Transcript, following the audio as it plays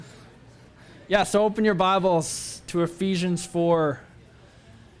Yeah, so open your Bibles to Ephesians 4.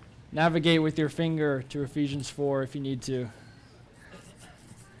 Navigate with your finger to Ephesians 4 if you need to.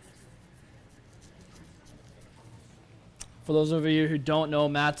 For those of you who don't know,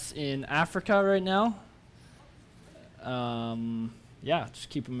 Matt's in Africa right now. Just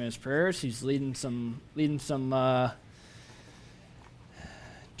keep him in his prayers. He's doing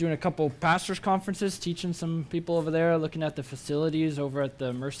a couple pastors' conferences, teaching some people over there, looking at the facilities over at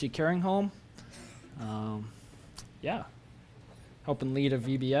the Mercy Caring Home. Helping lead a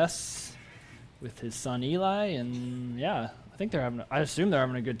VBS with his son Eli, and I assume they're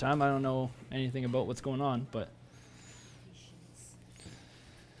having a good time. I don't know anything about what's going on, but.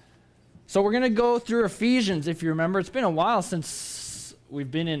 So we're going to go through Ephesians. If you remember, it's been a while since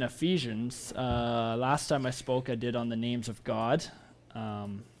we've been in Ephesians. Last time I spoke, I did on the names of God.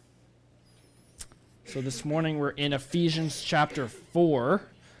 So this morning we're in Ephesians chapter 4.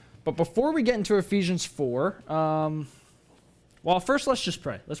 But before we get into Ephesians 4, first let's just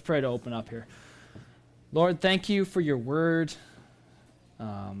pray. Let's pray to open up here. Lord, thank you for your word.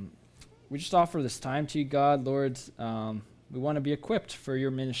 We just offer this time to you, God. Lord, we want to be equipped for your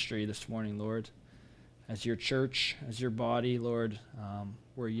ministry this morning, Lord. As your church, as your body, Lord,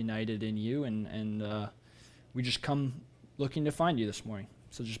 we're united in you, and we just come looking to find you this morning.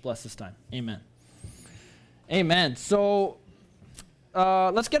 So just bless this time. Amen. Amen. So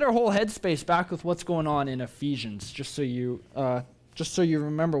let's get our whole headspace back with what's going on in Ephesians, just so you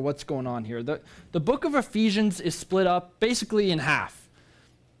remember what's going on here. The book of Ephesians is split up basically in half.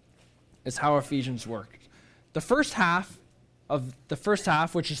 Is how Ephesians work. The first half,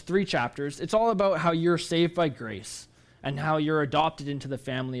 which is 3 chapters, it's all about how you're saved by grace and how you're adopted into the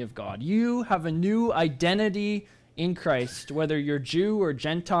family of God. You have a new identity in Christ, whether you're Jew or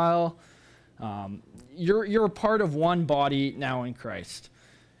Gentile. You're a part of one body now in Christ.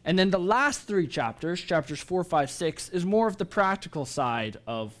 And then the last 3 chapters 4, 5, 6, is more of the practical side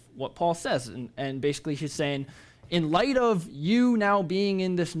of what Paul says. And basically he's saying, in light of you now being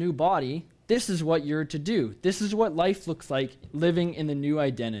in this new body, this is what you're to do. This is what life looks like living in the new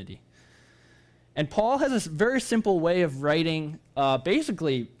identity. And Paul has a very simple way of writing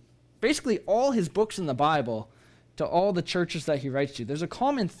basically all his books in the Bible to all the churches that he writes to. There's a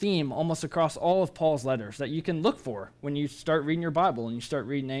common theme almost across all of Paul's letters that you can look for when you start reading your Bible and you start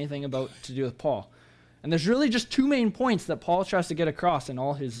reading anything to do with Paul. And there's really just 2 main points that Paul tries to get across in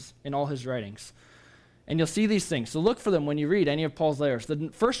all his writings. And you'll see these things. So look for them when you read any of Paul's letters. The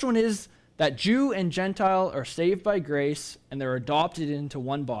first one is that Jew and Gentile are saved by grace and they're adopted into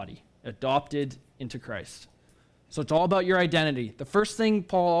one body, adopted into Christ. So it's all about your identity. The first thing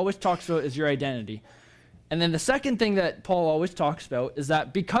Paul always talks about is your identity. And then the second thing that Paul always talks about is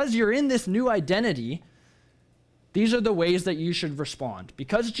that because you're in this new identity, these are the ways that you should respond.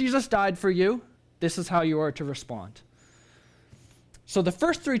 Because Jesus died for you, this is how you are to respond. So the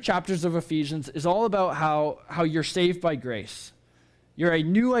first 3 chapters of Ephesians is all about how you're saved by grace. You're a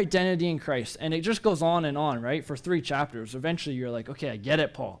new identity in Christ. And it just goes on and on, right? For 3 chapters. Eventually you're like, okay, I get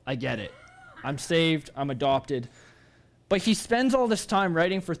it, Paul. I get it. I'm saved. I'm adopted. But he spends all this time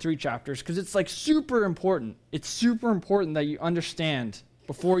writing for 3 chapters because it's like super important. It's super important that you understand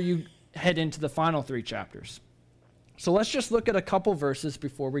before you head into the final 3 chapters. So let's just look at a couple verses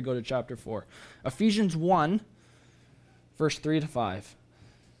before we go to chapter 4. Ephesians 1, verse 3 to 5.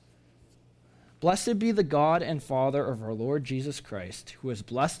 Blessed be the God and Father of our Lord Jesus Christ, who has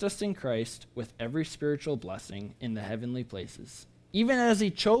blessed us in Christ with every spiritual blessing in the heavenly places, even as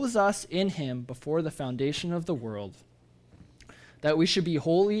he chose us in him before the foundation of the world, that we should be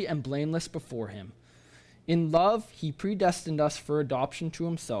holy and blameless before him. In love, he predestined us for adoption to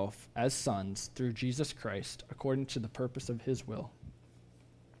himself as sons through Jesus Christ, according to the purpose of his will.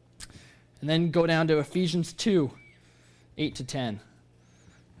 And then go down to Ephesians 2, 8 to 10.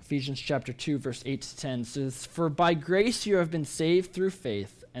 Ephesians chapter 2, verse 8 to 10 says, For by grace you have been saved through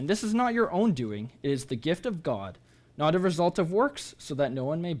faith, and this is not your own doing, it is the gift of God, not a result of works, so that no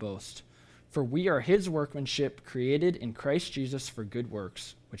one may boast. For we are his workmanship, created in Christ Jesus for good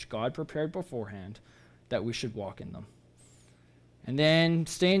works, which God prepared beforehand, that we should walk in them. And then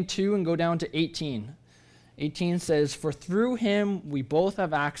stay in 2 and go down to 18. 18 says, For through him we both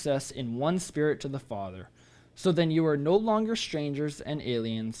have access in one spirit to the Father. So then you are no longer strangers and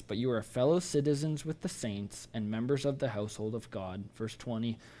aliens, but you are fellow citizens with the saints and members of the household of God. Verse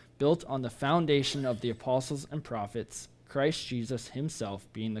 20, built on the foundation of the apostles and prophets, Christ Jesus himself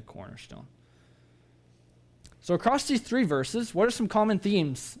being the cornerstone. So across these 3 verses, what are some common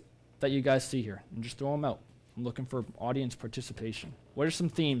themes that you guys see here? And just throw them out. I'm looking for audience participation. What are some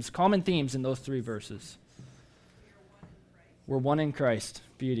themes, common themes in those 3 verses? We're one in Christ.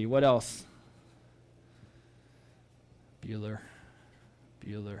 Beauty. What else? Bueller.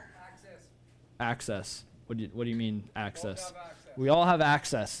 Access. What do you mean access? We all have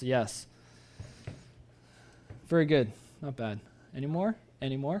access, yes. Very good. Not bad. Any more?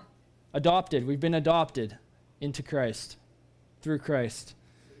 Adopted. We've been adopted into Christ. Through Christ.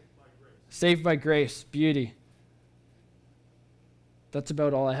 Saved by grace. Beauty. That's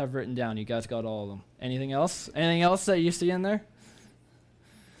about all I have written down. You guys got all of them. Anything else? Anything else that you see in there?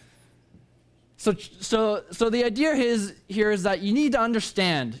 So the idea here is that you need to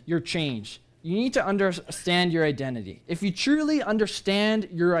understand your change. You need to understand your identity. If you truly understand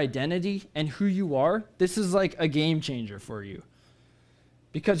your identity and who you are, this is like a game changer for you.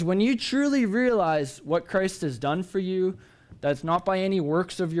 Because when you truly realize what Christ has done for you, that's not by any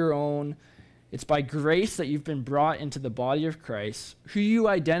works of your own, it's by grace that you've been brought into the body of Christ, who you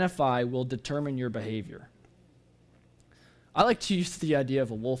identify will determine your behavior. I like to use the idea of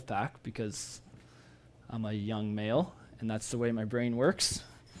a wolf pack because I'm a young male, and that's the way my brain works.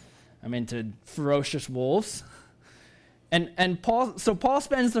 I'm into ferocious wolves. And Paul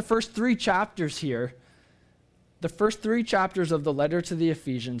spends the first 3 chapters here, the first 3 chapters of the letter to the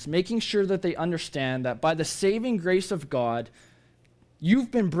Ephesians, making sure that they understand that by the saving grace of God,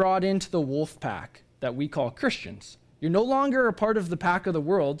 you've been brought into the wolf pack that we call Christians. You're no longer a part of the pack of the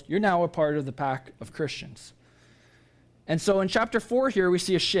world. You're now a part of the pack of Christians. And so in chapter 4 here, we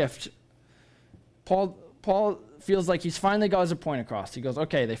see a shift. Paul feels like he's finally got his point across. He goes,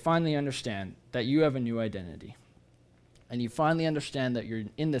 okay, they finally understand that you have a new identity. And you finally understand that you're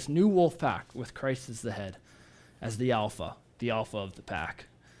in this new wolf pack with Christ as the head, as the alpha of the pack.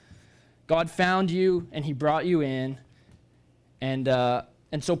 God found you and he brought you in. And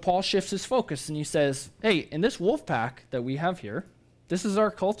so Paul shifts his focus and he says, hey, in this wolf pack that we have here, this is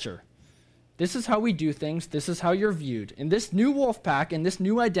our culture. This is how we do things. This is how you're viewed. In this new wolf pack, in this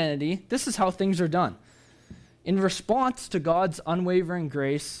new identity, this is how things are done. In response to God's unwavering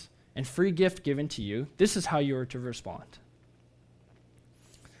grace and free gift given to you, this is how you are to respond.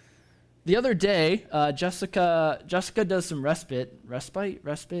 The other day, Jessica does some respite. I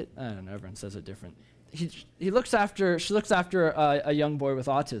don't know, everyone says it different. She looks after a young boy with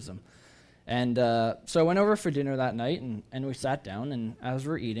autism. And so I went over for dinner that night, and we sat down, and as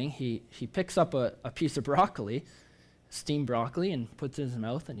we're eating, he picks up a piece of broccoli, steamed broccoli, and puts it in his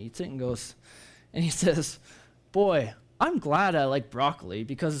mouth and eats it and he says, boy, I'm glad I like broccoli,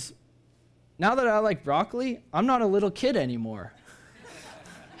 because now that I like broccoli, I'm not a little kid anymore.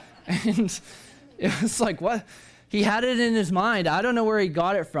 And it was like, what? He had it in his mind. I don't know where he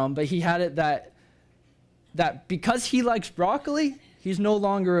got it from, but he had it that because he likes broccoli, he's no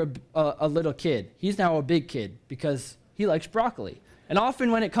longer a little kid. He's now a big kid because he likes broccoli. And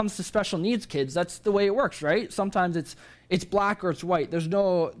often when it comes to special needs kids, that's the way it works, right? Sometimes it's black or it's white. There's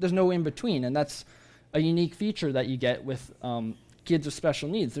no in between, and that's a unique feature that you get with kids with special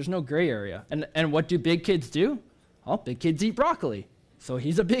needs. There's no gray area. And what do big kids do? Oh, big kids eat broccoli. So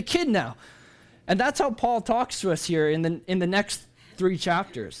he's a big kid now. And that's how Paul talks to us here in the next 3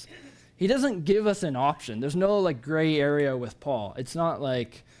 chapters. He doesn't give us an option. There's no like gray area with Paul. It's not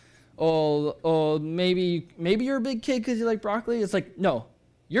like, oh, maybe you're a big kid because you like broccoli. It's like, no,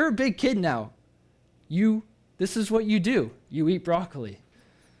 you're a big kid now. This is what you do. You eat broccoli.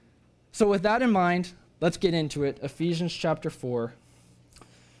 So with that in mind, let's get into it. Ephesians chapter 4,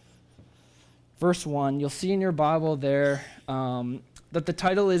 verse 1. You'll see in your Bible there that the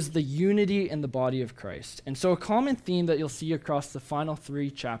title is The Unity in the Body of Christ. And so a common theme that you'll see across the final 3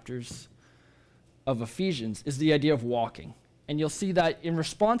 chapters of Ephesians is the idea of walking. And you'll see that in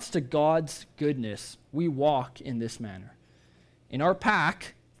response to God's goodness, we walk in this manner. In our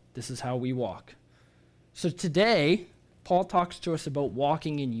pack, this is how we walk. So today, Paul talks to us about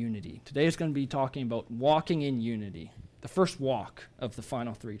walking in unity. Today is going to be talking about walking in unity, the first walk of the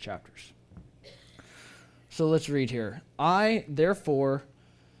final 3 chapters. So let's read here. I, therefore,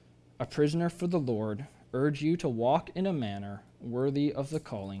 a prisoner for the Lord, urge you to walk in a manner worthy of the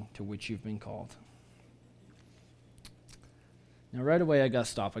calling to which you've been called. Now, right away, I got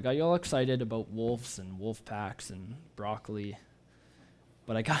to stop. I got you all excited about wolves and wolf packs and broccoli.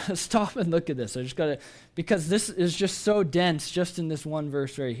 But I got to stop and look at this. I just got to, because this is just so dense just in this one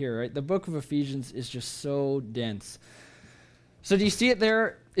verse right here, right? The book of Ephesians is just so dense. So do you see it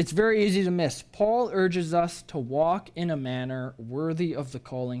there? It's very easy to miss. Paul urges us to walk in a manner worthy of the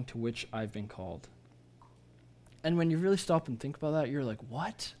calling to which I've been called. And when you really stop and think about that, you're like,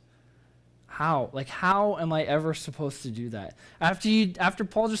 what? How? Like, how am I ever supposed to do that? After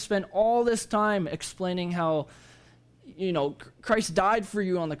Paul just spent all this time explaining how, Christ died for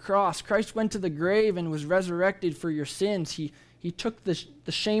you on the cross. Christ went to the grave and was resurrected for your sins. He took the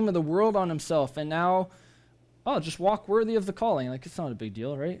shame of the world on himself, and now oh, just walk worthy of the calling. Like, it's not a big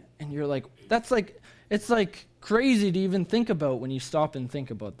deal, right? And you're like, it's like crazy to even think about when you stop and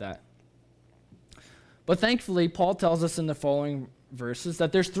think about that. But thankfully, Paul tells us in the following verses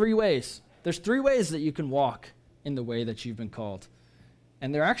that there's 3 ways. There's 3 ways that you can walk in the way that you've been called.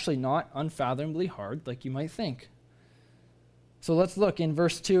 And they're actually not unfathomably hard like you might think. So let's look in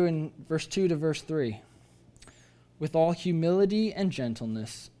verse 2 to verse 3. With all humility and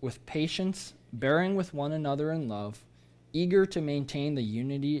gentleness, with patience, bearing with one another in love, eager to maintain the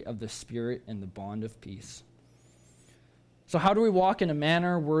unity of the Spirit in the bond of peace. So how do we walk in a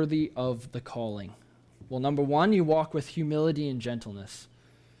manner worthy of the calling? Well, number 1, you walk with humility and gentleness.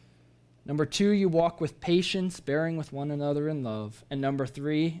 Number 2, you walk with patience, bearing with one another in love. And number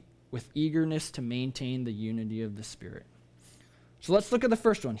 3, with eagerness to maintain the unity of the Spirit. So let's look at the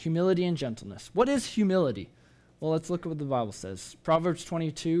first one, humility and gentleness. What is humility? Well, let's look at what the Bible says. Proverbs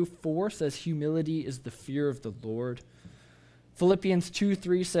 22:4 says, humility is the fear of the Lord. Philippians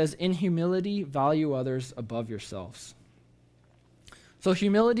 2:3 says, in humility, value others above yourselves. So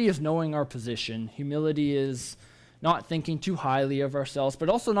humility is knowing our position. Humility is not thinking too highly of ourselves, but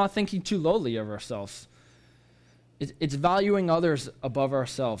also not thinking too lowly of ourselves. It's valuing others above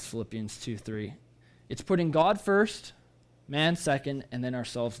ourselves, Philippians 2:3. It's putting God first, man second, and then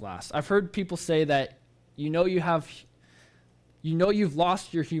ourselves last. I've heard people say that you've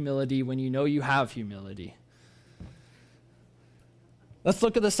lost your humility when you know you have humility. Let's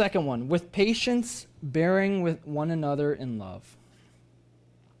look at the second one. With patience, bearing with one another in love.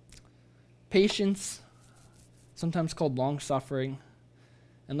 Patience, sometimes called long-suffering.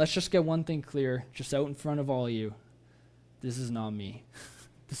 And let's just get one thing clear, just out in front of all of you. This is not me.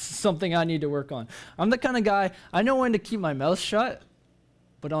 This is something I need to work on. I'm the kind of guy, I know when to keep my mouth shut,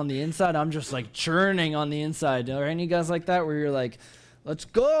 but on the inside, I'm just like churning on the inside. Are any guys like that where you're like, let's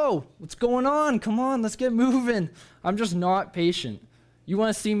go. What's going on? Come on, let's get moving. I'm just not patient. You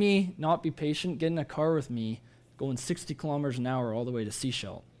want to see me not be patient? Get in a car with me going 60 kilometers an hour all the way to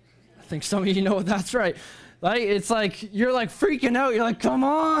Sechelt. I think some of you know that's right. Like, it's like, you're like freaking out. You're like, come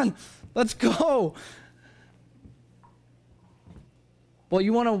on, let's go. Well,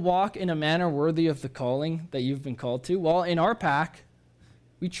 you want to walk in a manner worthy of the calling that you've been called to? Well, in our pack,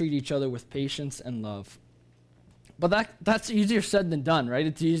 we treat each other with patience and love. But that's easier said than done, right?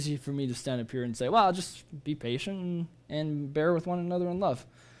 It's easy for me to stand up here and say, well, just be patient and bear with one another in love.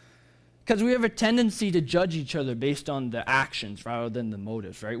 Because we have a tendency to judge each other based on the actions rather than the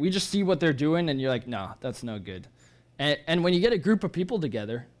motives, right? We just see what they're doing and you're like, no, that's no good. And when you get a group of people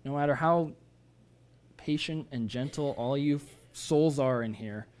together, no matter how patient and gentle all you souls are in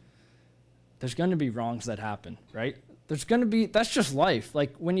here, there's going to be wrongs that happen, right? That's just life.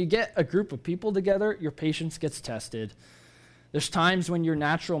 Like, when you get a group of people together, your patience gets tested. There's times when your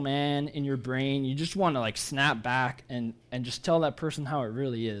natural man in your brain, you just want to like snap back and just tell that person how it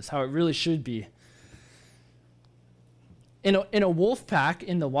really is, how it really should be. In a wolf pack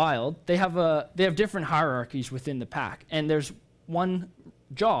in the wild, they have different hierarchies within the pack, and there's one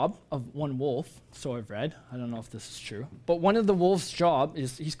job of one wolf, so I've read. I don't know if this is true, but one of the wolf's job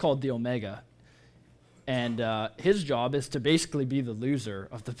is, he's called the Omega. And his job is to basically be the loser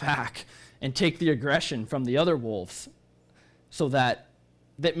of the pack and take the aggression from the other wolves so that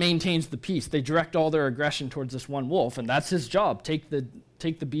maintains the peace. They direct all their aggression towards this one wolf, and that's his job. Take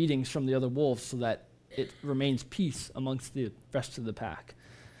the beatings from the other wolves so that it remains peace amongst the rest of the pack.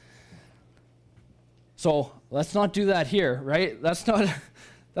 So let's not do that here, right? That's not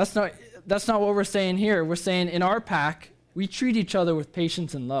what we're saying here. We're saying in our pack, we treat each other with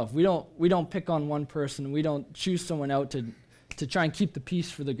patience and love. We don't pick on one person. We don't choose someone out to try and keep the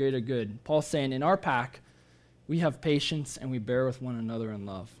peace for the greater good. Paul's saying in our pack, we have patience and we bear with one another in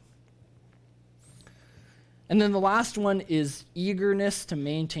love. And then the last one is eagerness to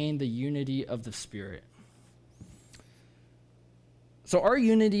maintain the unity of the Spirit. So our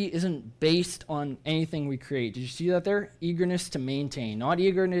unity isn't based on anything we create. Did you see that there? Eagerness to maintain, not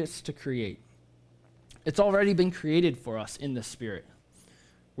eagerness to create. It's already been created for us in the Spirit.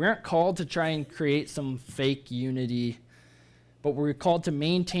 We aren't called to try and create some fake unity, but we're called to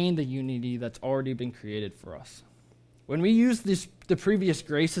maintain the unity that's already been created for us. When we use the previous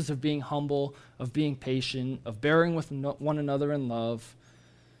graces of being humble, of being patient, of bearing with one another in love,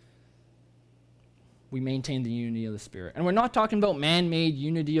 we maintain the unity of the Spirit. And we're not talking about man-made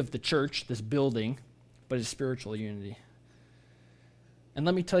unity of the church, this building, but it's spiritual unity. And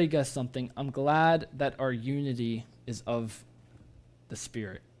let me tell you guys something. I'm glad that our unity is of the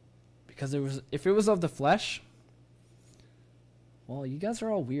Spirit. Because if it was of the flesh, well, you guys are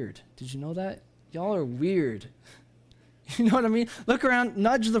all weird. Did you know that? Y'all are weird. You know what I mean? Look around,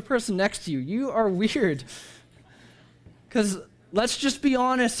 nudge the person next to you. You are weird. Because let's just be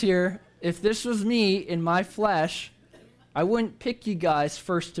honest here. If this was me in my flesh, I wouldn't pick you guys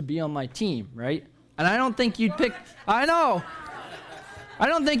first to be on my team, right? And I don't think you'd pick, I know. I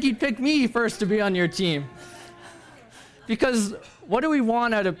don't think you'd pick me first to be on your team. Because what do we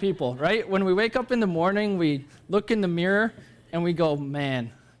want out of people, right? When we wake up in the morning, we look in the mirror and we go,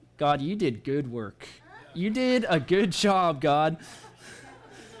 man, God, you did good work. You did a good job, God.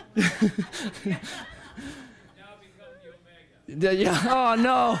 Yeah. Oh,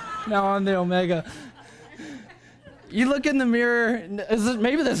 no. Now I'm the Omega. You look in the mirror.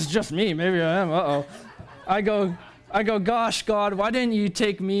 Maybe this is just me. Maybe I am. Uh-oh. I go, gosh, God, why didn't you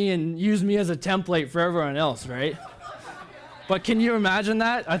take me and use me as a template for everyone else, right? But can you imagine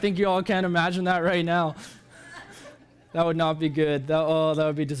that? I think you all can imagine that right now. That would not be good. That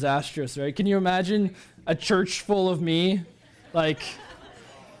would be disastrous, right? Can you imagine a church full of me, like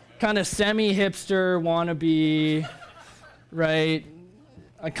kind of semi-hipster wannabe, right?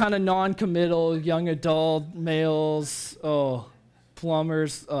 A kind of non-committal young adult males,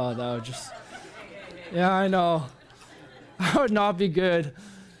 plumbers. That would just, yeah, I know. That would not be good.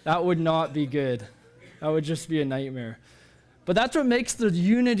 That would not be good. That would just be a nightmare. But that's what makes the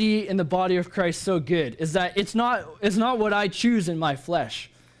unity in the body of Christ so good, is that it's not what I choose in my flesh.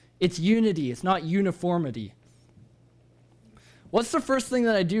 It's unity. It's not uniformity. What's the first thing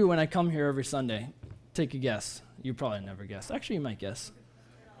that I do when I come here every Sunday? Take a guess. You probably never guess. Actually, you might guess.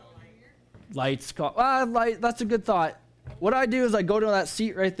 Lights. Light. That's a good thought. What I do is I go to that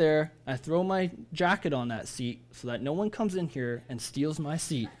seat right there. I throw my jacket on that seat so that no one comes in here and steals my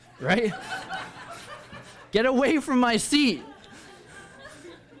seat, right? Get away from my seat.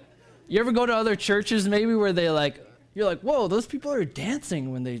 You ever go to other churches maybe where you're like, whoa, those people are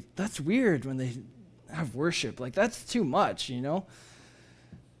dancing that's weird when they have worship. Like, that's too much, you know?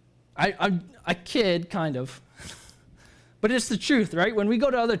 I kid, kind of. But it's the truth, right? When we go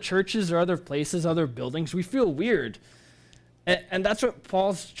to other churches or other places, other buildings, we feel weird. And that's what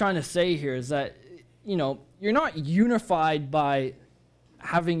Paul's trying to say here, is that, you know, you're not unified by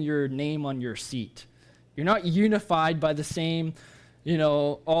having your name on your seat. You're not unified by the same, you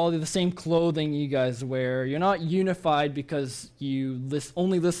know, all the same clothing you guys wear. You're not unified because you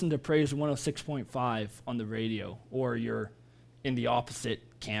only listen to Praise 106.5 on the radio, or you're in the opposite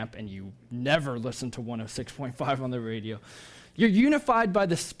camp and you never listen to 106.5 on the radio. You're unified by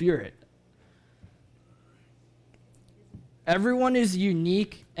the Spirit. Everyone is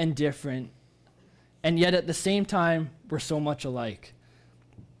unique and different, and yet at the same time, we're so much alike.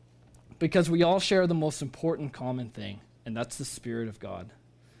 Because we all share the most important common thing, and that's the Spirit of God.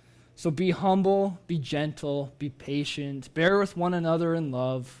 So be humble, be gentle, be patient, bear with one another in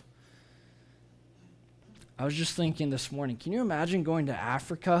love. I was just thinking this morning, can you imagine going to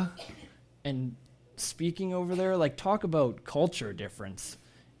Africa and speaking over there? Like, talk about culture difference.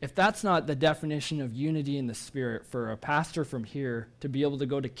 If that's not the definition of unity in the Spirit for a pastor from here to be able to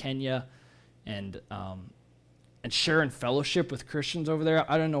go to Kenya and share in fellowship with Christians over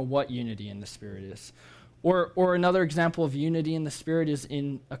there, I don't know what unity in the Spirit is. Or another example of unity in the Spirit is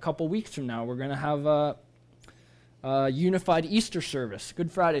in a couple weeks from now, we're going to have a unified Easter service,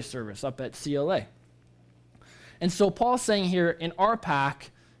 Good Friday service up at CLA. And so Paul's saying here, in our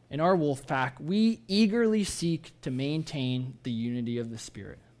pack, in our wolf pack, we eagerly seek to maintain the unity of the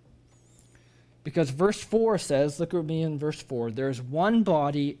Spirit. Because verse 4 says, look at me in verse 4, there's one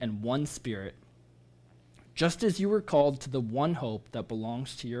body and one Spirit, just as you were called to the one hope that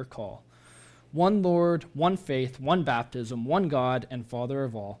belongs to your call. One Lord, one faith, one baptism, one God and Father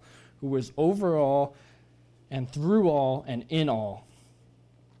of all, who is over all and through all and in all.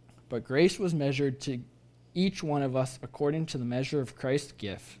 But grace was measured to each one of us according to the measure of Christ's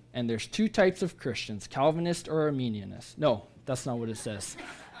gift. And there's two types of Christians, Calvinist or Arminianist. No, that's not what it says.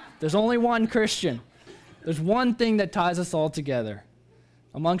 There's only one Christian. There's one thing that ties us all together.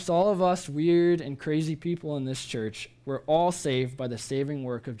 Amongst all of us weird and crazy people in this church, we're all saved by the saving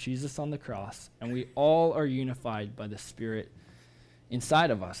work of Jesus on the cross, and we all are unified by the Spirit inside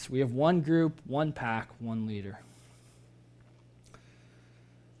of us. We have one group, one pack, one leader.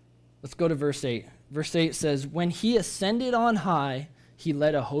 Let's go to verse 8. Verse 8 says, when he ascended on high, he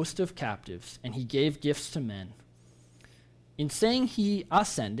led a host of captives, and he gave gifts to men. In saying he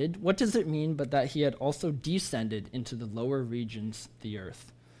ascended, what does it mean but that he had also descended into the lower regions, the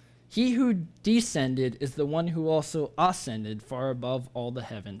earth? He who descended is the one who also ascended far above all the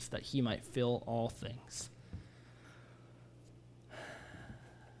heavens, that he might fill all things. You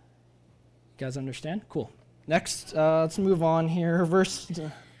guys understand? Cool. Next, let's move on here.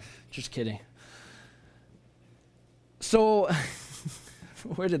 Just kidding. So,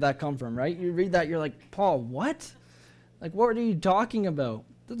 where did that come from, right? You read that, you're like, Paul, what? Like, what are you talking about?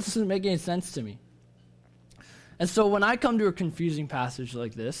 That doesn't make any sense to me. And so when I come to a confusing passage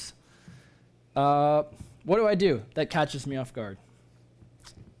like this, what do that catches me off guard?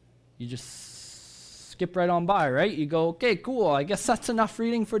 You just skip right on by, right? You go, okay, cool. I guess that's enough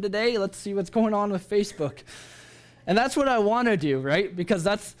reading for today. Let's see what's going on with Facebook. And that's what I want to do, right? Because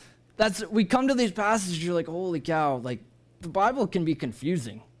that's we come to these passages, you're like, holy cow, like the Bible can be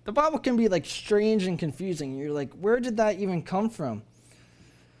confusing. The Bible can be like strange and confusing. You're like, where did that even come from?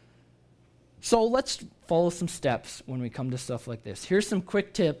 So let's follow some steps when we come to stuff like this. Here's some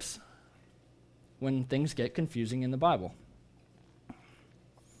quick tips when things get confusing in the Bible.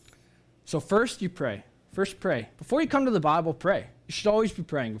 So first you pray. First pray. Before you come to the Bible, pray. You should always be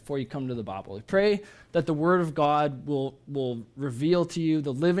praying before you come to the Bible. Pray that the Word of God will reveal to you,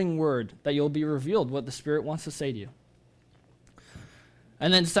 the living Word, that you'll be revealed what the Spirit wants to say to you.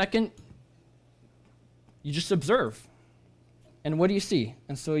 And then second, you just observe. And what do you see?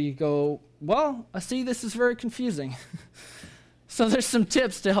 And so you go, well, I see this is very confusing. So there's some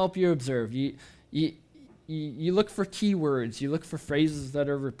tips to help you observe. You look for keywords. You look for phrases that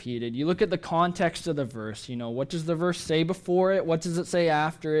are repeated. You look at the context of the verse. You know, what does the verse say before it? What does it say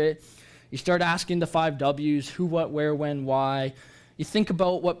after it? You start asking the 5 W's, who, what, where, when, why. You think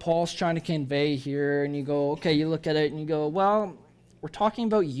about what Paul's trying to convey here, and you go, okay, you look at it, and you go, well, we're talking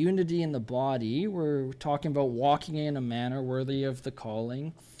about unity in the body. We're talking about walking in a manner worthy of the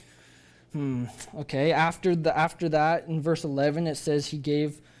calling. Okay, after that, in verse 11, it says he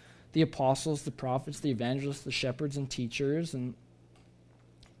gave the apostles, the prophets, the evangelists, the shepherds, and teachers. And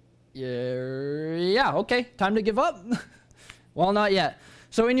yeah, okay, time to give up? Well, not yet.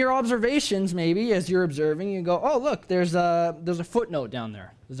 So in your observations, maybe, as you're observing, you go, oh, look, there's a footnote down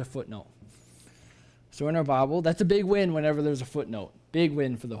there. There's a footnote. So in our Bible, that's a big win whenever there's a footnote. Big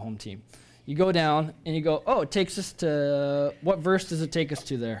win for the home team. You go down, and you go, oh, it takes us to, what verse does it take us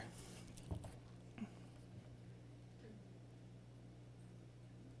to there?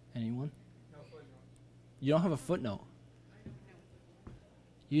 Anyone? No footnote. You don't have a footnote.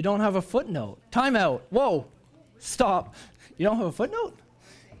 You don't have a footnote. Time out. Whoa. Stop. You don't have a footnote?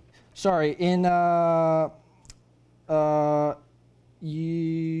 Sorry. You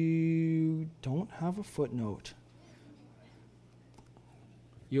don't have a footnote.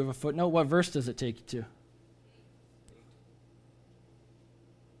 You have a footnote? What verse does it take you to?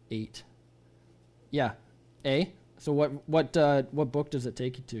 8. Yeah. A. So what book does it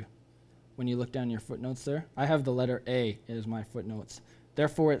take you to when you look down your footnotes there? I have the letter A as my footnotes.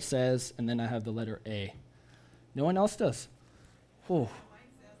 Therefore it says, and then I have the letter A. No one else does. Oh.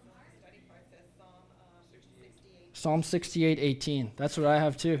 Psalm 68:18. That's what I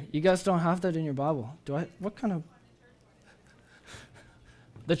have too. You guys don't have that in your Bible. Do I? What kind of?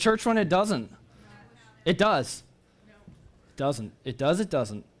 The church one, it doesn't. It does. It doesn't. It does, it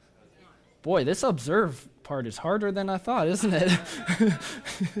doesn't. Boy, this observe part is harder than I thought, isn't it?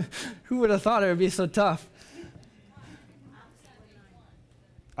 Who would have thought it would be so tough?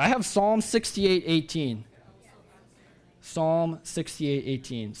 I have Psalm 68:18. Psalm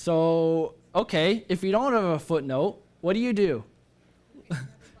 68:18. So, okay, if you don't have a footnote, what do?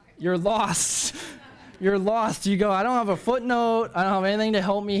 You're lost. You're lost. You go, I don't have a footnote. I don't have anything to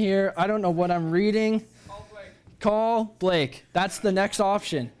help me here. I don't know what I'm reading. Call Blake. That's the next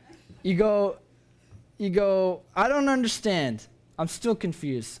option. You go, I don't understand. I'm still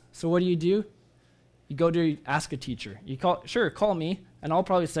confused. So what do? You go to ask a teacher. You call me, and I'll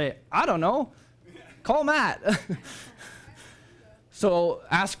probably say, I don't know. Call Matt. So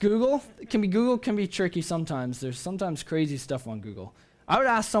ask Google. Google can be tricky sometimes. There's sometimes crazy stuff on Google. I would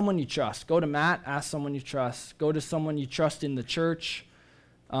ask someone you trust. Go to Matt, ask someone you trust. Go to someone you trust in the church.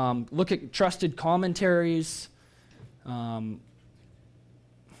 Look at trusted commentaries.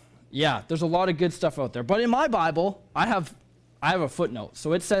 Yeah, there's a lot of good stuff out there. But in my Bible, I have a footnote.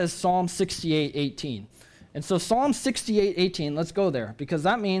 So it says Psalm 68:18. And so Psalm 68:18, let's go there, because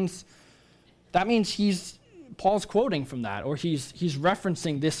that means Paul's quoting from that, or he's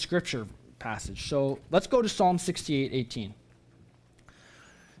referencing this scripture passage. So let's go to Psalm 68:18.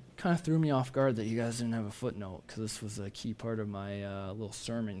 Kind of threw me off guard that you guys didn't have a footnote, because this was a key part of my little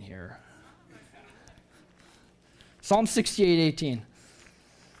sermon here. Psalm 68:18.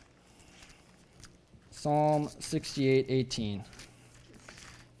 Psalm 68:18.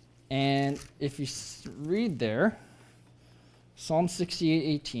 And if you read there, Psalm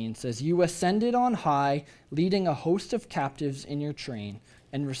 68:18 says, "You ascended on high, leading a host of captives in your train,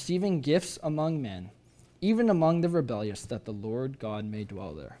 and receiving gifts among men, even among the rebellious, that the Lord God may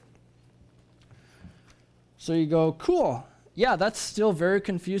dwell there." So you go, cool. Yeah, that's still very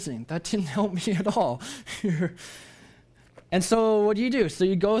confusing. That didn't help me at all. And so what do? So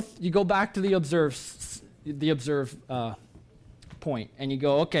you go back to the observe point, and you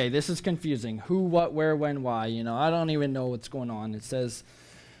go, okay, this is confusing. Who, what, where, when, why? I don't even know what's going on. It says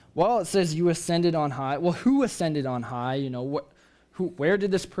you ascended on high. Well, who ascended on high? Where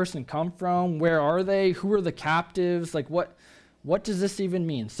did this person come from? Where are they? Who are the captives? Like what does this even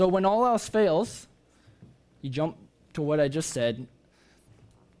mean? So when all else fails, you jump to what I just said.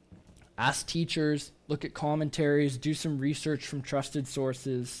 Ask teachers, look at commentaries, do some research from trusted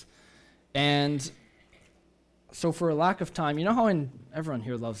sources. And so for a lack of time, how everyone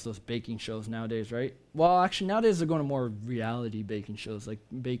here loves those baking shows nowadays, right? Well, actually nowadays they're going to more reality baking shows, like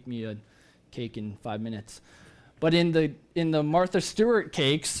bake me a cake in 5 minutes. But in the Martha Stewart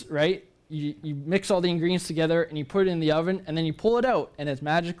cakes, right, you mix all the ingredients together and you put it in the oven and then you pull it out and it's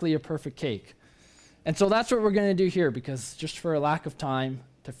magically a perfect cake. And so that's what we're going to do here, because just for a lack of time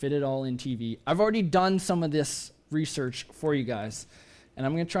to fit it all in TV, I've already done some of this research for you guys, and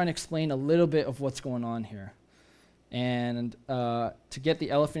I'm going to try and explain a little bit of what's going on here. And to get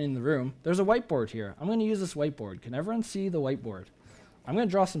the elephant in the room, there's a whiteboard here. I'm going to use this whiteboard. Can everyone see the whiteboard? I'm going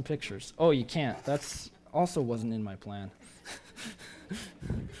to draw some pictures. Oh, you can't. That's also wasn't in my plan.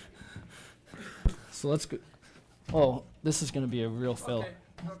 So let's go. Oh, this is going to be a real fail.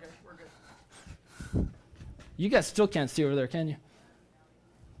 Okay, we're good. You guys still can't see over there, can you?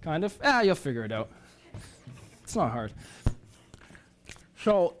 Kind of? You'll figure it out. It's not hard.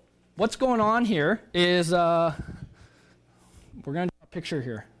 So what's going on here is we're going to draw a picture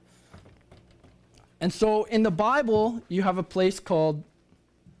here. And so in the Bible, you have a place called,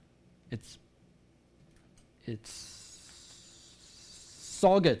 it's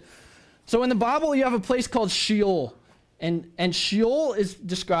all good. So in the Bible, you have a place called Sheol. And Sheol is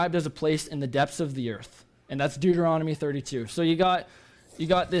described as a place in the depths of the earth. And that's Deuteronomy 32. So you got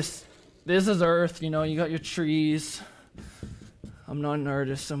this is earth, you got your trees. I'm not an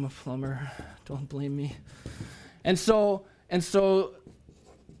artist, I'm a plumber. Don't blame me. And so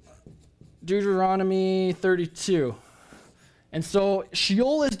Deuteronomy 32. And so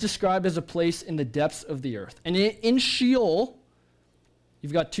Sheol is described as a place in the depths of the earth. And in Sheol,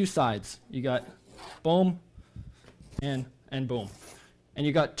 you've got two sides. You got boom and boom. And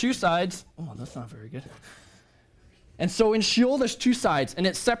you got two sides. Oh, that's not very good. And so in Sheol, there's two sides, and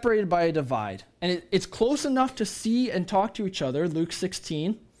it's separated by a divide. And it's close enough to see and talk to each other, Luke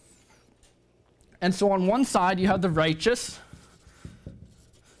 16. And so on one side, you have the righteous,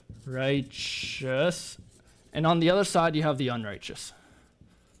 and on the other side, you have the unrighteous.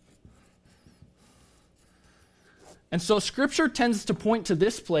 And so Scripture tends to point to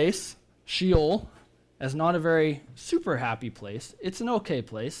this place, Sheol, as not a very super happy place. It's an okay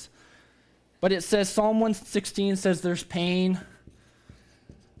place. But it says, Psalm 116 says there's pain.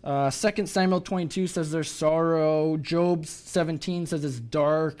 2 Samuel 22 says there's sorrow. Job 17 says it's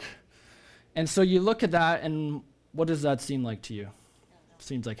dark. And so you look at that, and what does that seem like to you?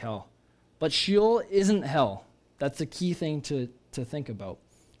 Seems like hell. But Sheol isn't hell. That's a key thing to think about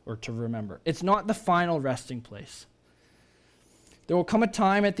or to remember. It's not the final resting place. There will come a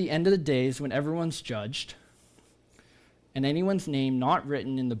time at the end of the days when everyone's judged, and anyone's name not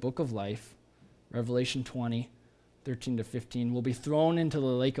written in the book of life, Revelation 20, 13 to 15, will be thrown into the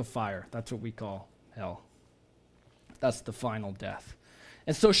lake of fire. That's what we call hell. That's the final death.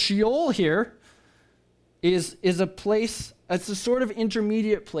 And so Sheol here is a place, it's a sort of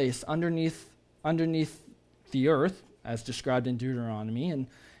intermediate place underneath the earth, as described in Deuteronomy, and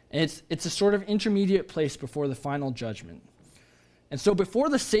it's a sort of intermediate place before the final judgment. And so before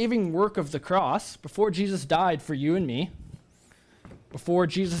the saving work of the cross, before Jesus died for you and me, before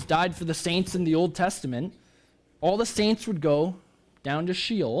Jesus died for the saints in the Old Testament, all the saints would go down to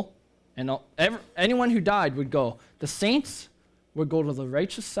Sheol, and anyone who died would go. The saints would go to the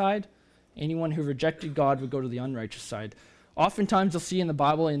righteous side. Anyone who rejected God would go to the unrighteous side. Oftentimes you'll see in the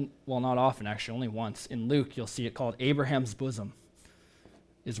Bible, not often actually, only once, in Luke you'll see it called Abraham's bosom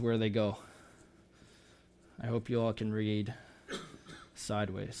is where they go. I hope you all can read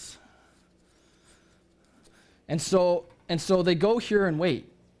sideways. And so they go here and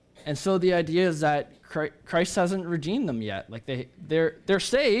wait. And so the idea is that Christ hasn't redeemed them yet. Like they're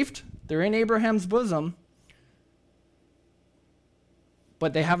saved, they're in Abraham's bosom,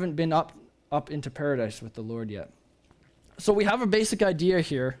 but they haven't been up into paradise with the Lord yet. So we have a basic idea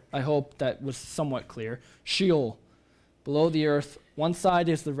here, I hope that was somewhat clear. Sheol, below the earth, one side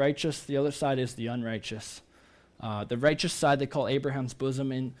is the righteous, the other side is the unrighteous. The righteous side they call Abraham's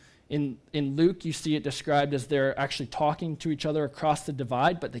bosom. In Luke, you see it described as they're actually talking to each other across the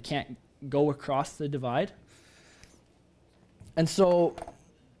divide, but they can't go across the divide. And so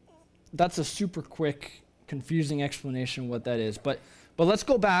that's a super quick confusing explanation of what that is. But let's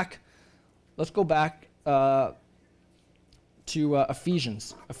go back. Let's go back to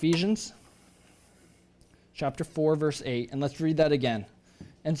Ephesians. Ephesians chapter 4, verse 8, and let's read that again.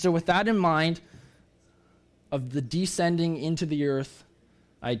 And so with that in mind, of the descending into the earth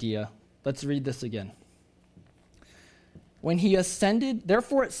idea, let's read this again. When he ascended,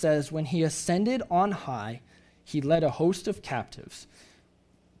 therefore it says, when he ascended on high, he led a host of captives,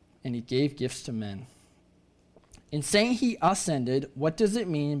 and he gave gifts to men. In saying he ascended, what does it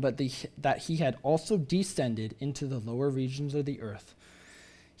mean but that he had also descended into the lower regions of the earth?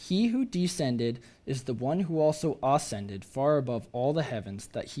 He who descended is the one who also ascended far above all the heavens,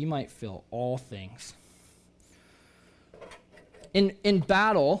 that he might fill all things. In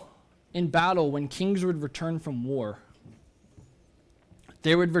battle, when kings would return from war,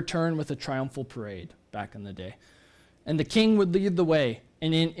 they would return with a triumphal parade back in the day. And the king would lead the way.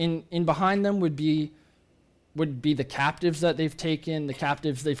 And in behind them would be the captives that they've taken, the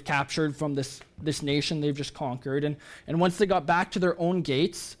captives they've captured from this nation they've just conquered. And once they got back to their own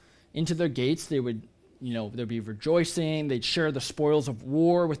gates, into their gates, they would, there'd be rejoicing. They'd share the spoils of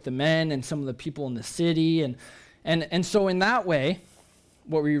war with the men and some of the people in the city. And so in that way,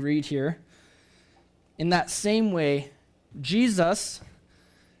 what we read here, in that same way, Jesus,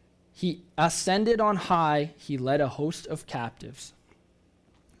 he ascended on high, he led a host of captives.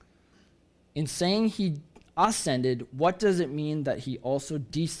 In saying he ascended, what does it mean that he also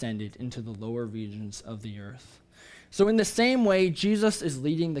descended into the lower regions of the earth? So in the same way, Jesus is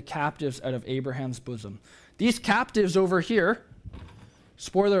leading the captives out of Abraham's bosom. These captives over here,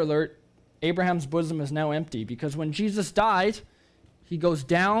 spoiler alert, Abraham's bosom is now empty, because when Jesus died, he goes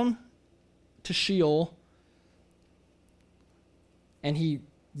down to Sheol, and he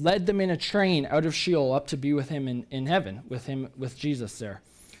led them in a train out of Sheol up to be with him in heaven, with Jesus there.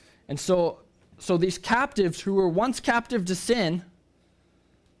 And so these captives who were once captive to sin,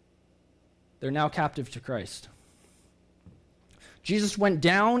 they're now captive to Christ. Jesus went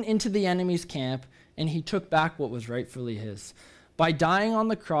down into the enemy's camp, and he took back what was rightfully his. By dying on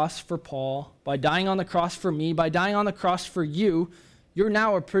the cross for Paul, by dying on the cross for me, by dying on the cross for you, you're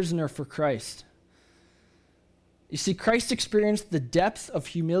now a prisoner for Christ. You see, Christ experienced the depth of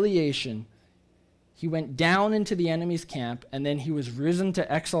humiliation. He went down into the enemy's camp, and then he was risen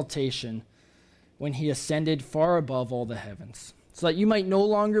to exaltation when he ascended far above all the heavens, so that you might no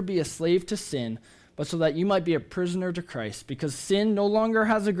longer be a slave to sin, but so that you might be a prisoner to Christ, because sin no longer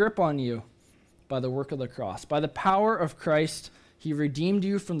has a grip on you by the work of the cross. By the power of Christ, he redeemed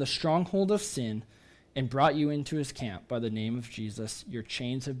you from the stronghold of sin and brought you into his camp. By the name of Jesus, your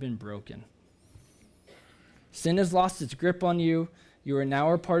chains have been broken. Sin has lost its grip on you. You are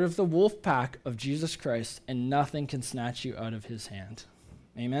now a part of the wolf pack of Jesus Christ, and nothing can snatch you out of his hand.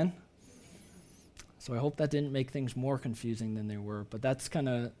 Amen? So I hope that didn't make things more confusing than they were, but that's kind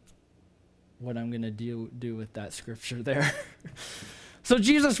of what I'm going to do with that scripture there. So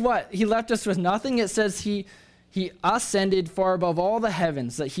Jesus, what? He left us with nothing. It says he ascended far above all the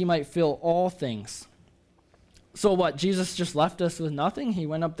heavens that he might fill all things. So what? Jesus just left us with nothing? He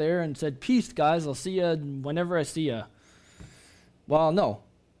went up there and said, peace, guys. I'll see you whenever I see you. Well, no.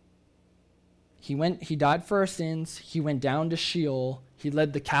 He died for our sins. He went down to Sheol. He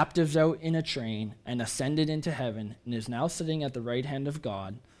led the captives out in a train and ascended into heaven and is now sitting at the right hand of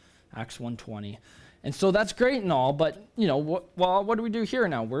God. Acts 1:20. And so that's great and all, but, what do we do here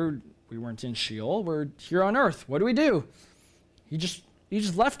now? We weren't in Sheol. We're here on earth. What do we do? He just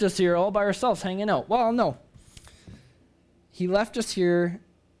left us here all by ourselves hanging out. Well, no. He left us here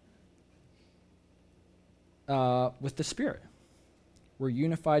with the Spirit. We're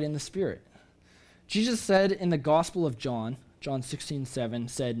unified in the Spirit. Jesus said in the Gospel of John 16:7,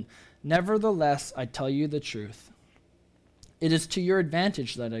 said, nevertheless, I tell you the truth. It is to your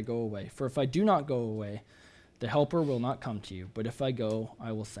advantage that I go away. For if I do not go away, the Helper will not come to you. But if I go,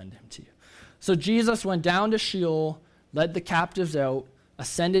 I will send him to you. So Jesus went down to Sheol, led the captives out,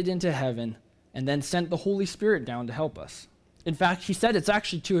 ascended into heaven, and then sent the Holy Spirit down to help us. In fact, he said it's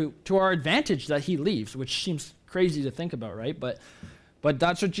actually to our advantage that he leaves, which seems crazy to think about, right? But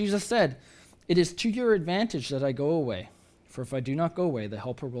that's what Jesus said. It is to your advantage that I go away. For if I do not go away, the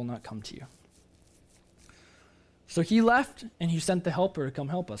Helper will not come to you. So he left, and he sent the Helper to come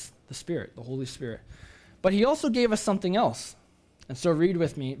help us, the Spirit, the Holy Spirit. But he also gave us something else. And so read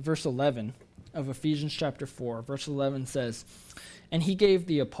with me verse 11 of Ephesians chapter 4. Verse 11 says, and he gave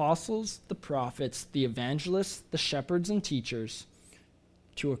the apostles, the prophets, the evangelists, the shepherds and teachers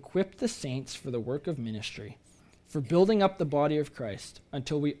to equip the saints for the work of ministry, for building up the body of Christ,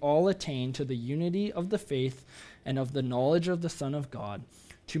 until we all attain to the unity of the faith and of the knowledge of the Son of God,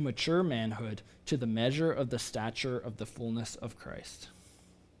 to mature manhood, to the measure of the stature of the fullness of Christ.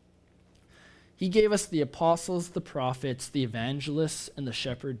 He gave us the apostles, the prophets, the evangelists, and the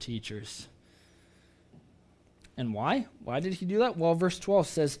shepherd teachers. And why? Why did he do that? Well, verse 12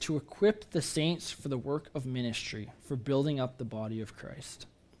 says, to equip the saints for the work of ministry, for building up the body of Christ.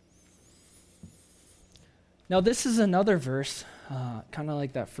 Now, this is another verse, kind of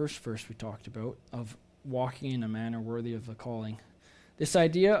like that first verse we talked about, of walking in a manner worthy of the calling. This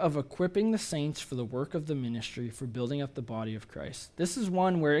idea of equipping the saints for the work of the ministry, for building up the body of Christ. This is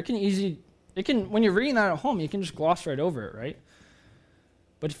one where when you're reading that at home, you can just gloss right over it, right?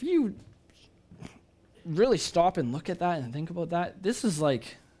 But if you really stop and look at that and think about that, this is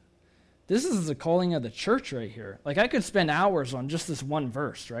the calling of the church right here. Like, I could spend hours on just this one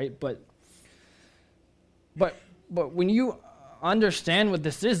verse, right? But when you understand what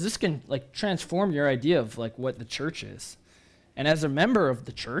this is, this can like transform your idea of like what the church is. And as a member of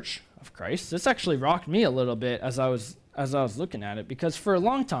the church of Christ, this actually rocked me a little bit as I was looking at it, because for a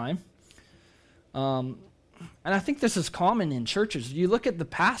long time, and I think this is common in churches, you look at the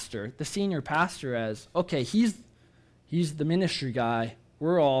pastor, the senior pastor, as, okay, he's the ministry guy.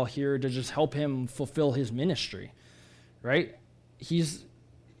 We're all here to just help him fulfill his ministry, right? He's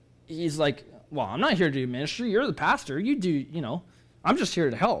like, well, I'm not here to do ministry. You're the pastor. You do, I'm just here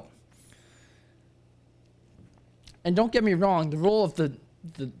to help. And don't get me wrong, the role of the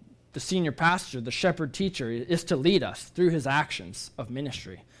senior pastor, the shepherd teacher, is to lead us through his actions of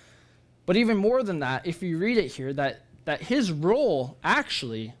ministry. But even more than that, if you read it here, that his role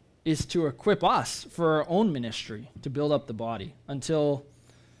actually is to equip us for our own ministry, to build up the body. Until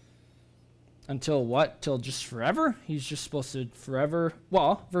what? Till just forever? He's just supposed to forever.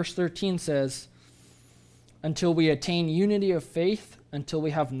 Well, verse 13 says, until we attain unity of faith, until we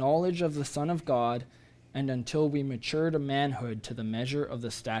have knowledge of the Son of God, and until we mature to manhood, to the measure of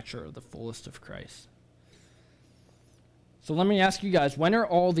the stature of the fullest of Christ. So let me ask you guys, when are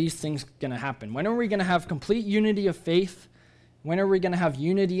all these things going to happen? When are we going to have complete unity of faith? When are we going to have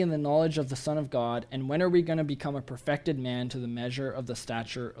unity in the knowledge of the Son of God? And when are we going to become a perfected man to the measure of the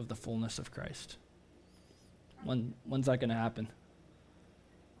stature of the fullness of Christ? When's that going to happen?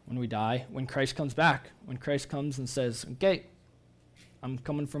 When we die? When Christ comes back? When Christ comes and says, okay, I'm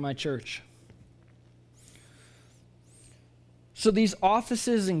coming for my church. So these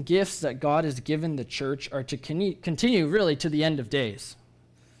offices and gifts that God has given the church are to continue really to the end of days.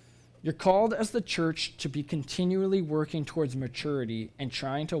 You're called as the church to be continually working towards maturity and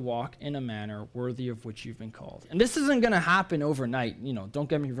trying to walk in a manner worthy of which you've been called. And this isn't going to happen overnight, don't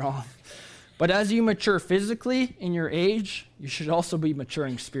get me wrong. But as you mature physically in your age, you should also be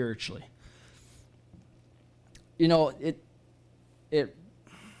maturing spiritually. As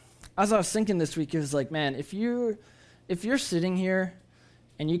I was thinking this week, it was like, man, if you're sitting here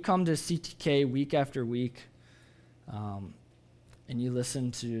and you come to CTK week after week, and you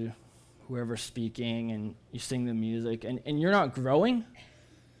listen to whoever's speaking and you sing the music and you're not growing,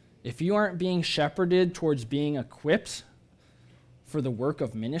 if you aren't being shepherded towards being equipped for the work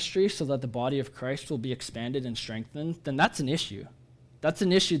of ministry so that the body of Christ will be expanded and strengthened, then that's an issue. That's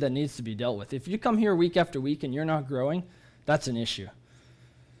an issue that needs to be dealt with. If you come here week after week and you're not growing, that's an issue.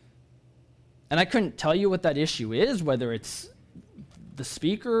 And I couldn't tell you what that issue is, whether it's the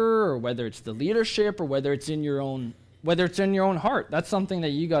speaker or whether it's the leadership or whether it's in your own heart. That's something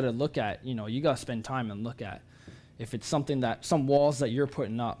that you got to look at. You got to spend time and look at. If it's some walls that you're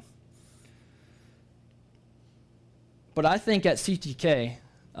putting up. But I think at CTK,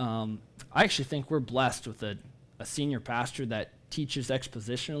 I actually think we're blessed with a senior pastor that teaches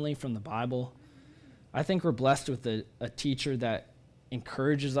expositionally from the Bible. I think we're blessed with a teacher that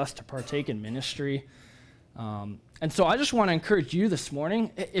encourages us to partake in ministry. And so I just want to encourage you this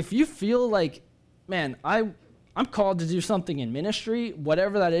morning, if you feel like, man, I'm called to do something in ministry,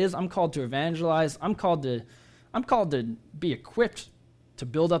 whatever that is, I'm called to evangelize, I'm called to be equipped to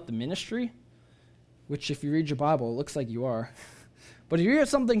build up the ministry, which if you read your Bible, it looks like you are. But if you hear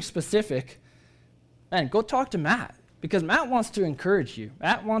something specific, man, go talk to Matt, because Matt wants to encourage you.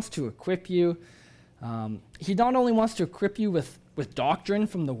 Matt wants to equip you. He not only wants to equip you with doctrine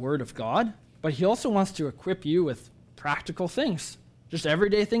from the Word of God, but he also wants to equip you with practical things, just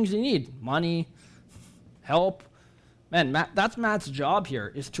everyday things you need, money, help. Man, that's Matt's job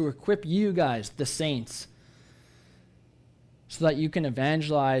here, is to equip you guys, the saints, so that you can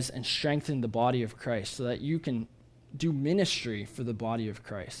evangelize and strengthen the body of Christ, so that you can do ministry for the body of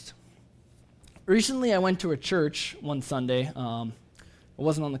Christ. Recently, I went to a church one Sunday. I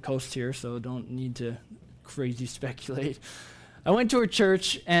wasn't on the coast here, so don't need to crazy speculate. I went to a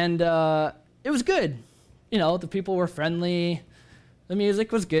church, and it was good. The people were friendly. The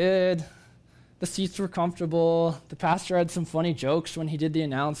music was good. The seats were comfortable. The pastor had some funny jokes when he did the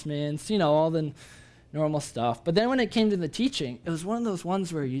announcements, all the normal stuff. But then when it came to the teaching, it was one of those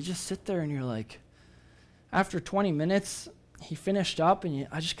ones where you just sit there and you're like, after 20 minutes, he finished up and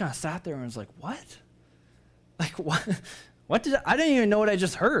I just kind of sat there and was like, what? Like, what? I didn't even know what I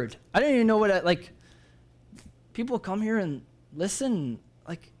just heard. I didn't even know people come here and listen.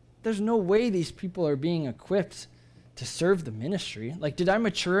 Like, there's no way these people are being equipped to serve the ministry. Like, did I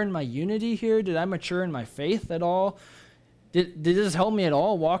mature in my unity here? Did I mature in my faith at all? Did this help me at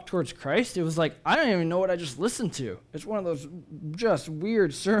all walk towards Christ? It was like, I don't even know what I just listened to. It's one of those just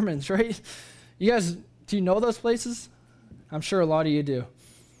weird sermons, right? You guys, do you know those places? I'm sure a lot of you do.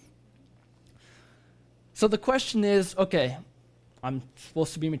 So the question is, okay, I'm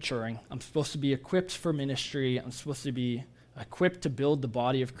supposed to be maturing. I'm supposed to be equipped for ministry. I'm supposed to be equipped to build the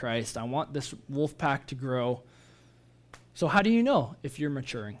body of Christ. I want this wolf pack to grow. So how do you know if you're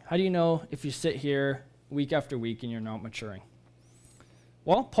maturing? How do you know if you sit here week after week and you're not maturing?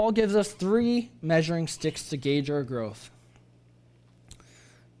 Well, Paul gives us 3 measuring sticks to gauge our growth.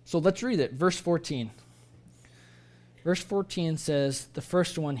 So let's read it. Verse 14. Verse 14 says, the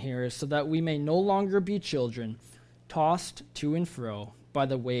first one here is, so that we may no longer be children, tossed to and fro by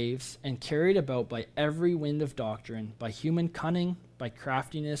the waves and carried about by every wind of doctrine, by human cunning, by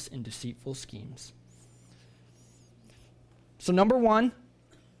craftiness and deceitful schemes. So number 1,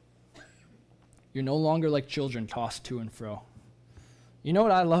 you're no longer like children tossed to and fro. You know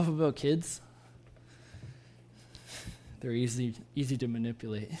what I love about kids? They're easy to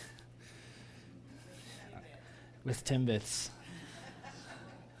manipulate. With Timbits.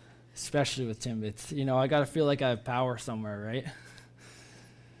 Especially with Timbits. I got to feel like I have power somewhere, right?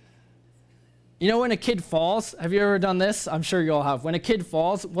 When a kid falls, have you ever done this? I'm sure you all have. When a kid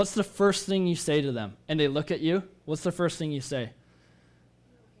falls, what's the first thing you say to them? And they look at you, what's the first thing you say?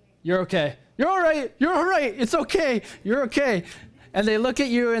 You're okay. You're all right. You're all right. It's okay. You're okay. And they look at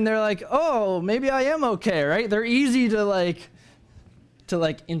you and they're like, oh, maybe I am okay, right? They're easy to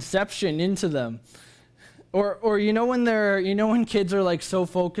inception into them. Or when kids are like so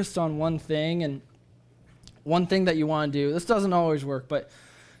focused on one thing and one thing that you want to do. This doesn't always work, but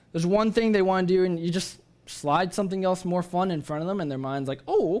there's one thing they want to do and you just slide something else more fun in front of them and their mind's like,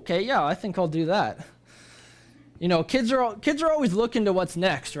 oh, okay, yeah, I think I'll do that. Kids are always looking to what's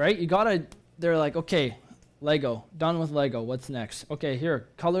next, right? They're like, okay, Lego, done with Lego, what's next? Okay, here,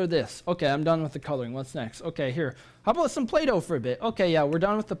 color this. Okay, I'm done with the coloring, what's next? Okay, here, how about some Play-Doh for a bit? Okay, yeah, we're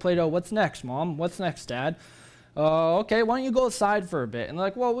done with the Play-Doh, what's next, Mom? What's next, Dad? Okay, why don't you go outside for a bit? And they're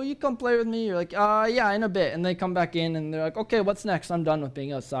like, well, will you come play with me? You're like, yeah, in a bit. And they come back in and they're like, okay, what's next? I'm done with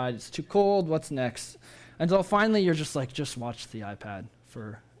being outside. It's too cold, what's next? Until finally you're just like, just watch the iPad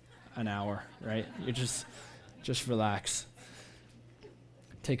for an hour, right? You just relax.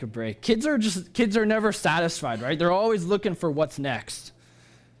 Take a break. Kids are never satisfied, right? They're always looking for what's next.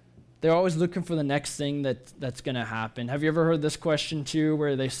 They're always looking for the next thing that's going to happen. Have you ever heard this question too, where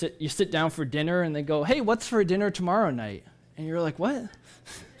you sit down for dinner and they go, hey, what's for dinner tomorrow night? And you're like, what?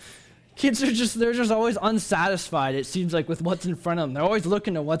 Kids they're just always unsatisfied, it seems like, with what's in front of them. They're always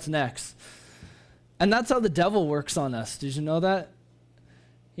looking at what's next. And that's how the devil works on us. Did you know that?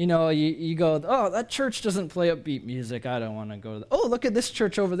 You go, oh, that church doesn't play upbeat music. I don't want to go to that. Oh, look at this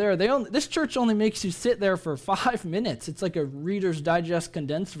church over there. This church only makes you sit there for 5 minutes. It's like a Reader's Digest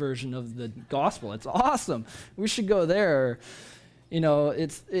condensed version of the gospel. It's awesome. We should go there.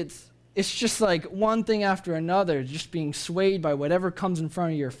 It's just like one thing after another, just being swayed by whatever comes in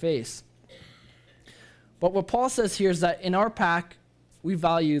front of your face. But what Paul says here is that in our pack, we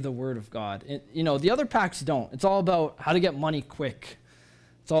value the word of God. The other packs don't. It's all about how to get money quick.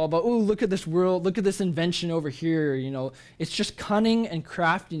 It's all about, oh, look at this world, look at this invention over here, It's just cunning and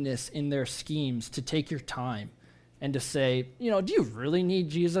craftiness in their schemes to take your time and to say, do you really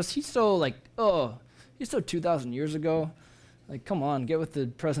need Jesus? He's so he's so 2,000 years ago. Like, come on, get with the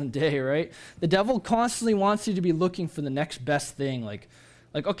present day, right? The devil constantly wants you to be looking for the next best thing. Like,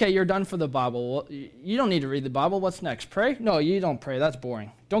 okay, you're done for the Bible. Well, you don't need to read the Bible. What's next? Pray? No, you don't pray. That's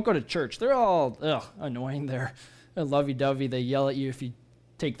boring. Don't go to church. They're all annoying there. They're lovey-dovey. They yell at you if you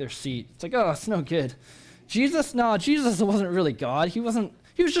take their seat. It's like, oh, it's no good. Jesus wasn't really God. He was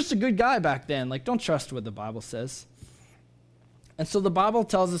just a good guy back then. Like, don't trust what the Bible says. And so the Bible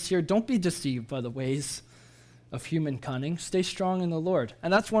tells us here, don't be deceived by the ways of human cunning. Stay strong in the Lord.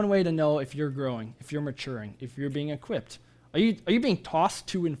 And that's one way to know if you're growing, if you're maturing, if you're being equipped. Are you being tossed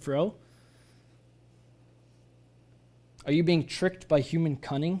to and fro? Are you being tricked by human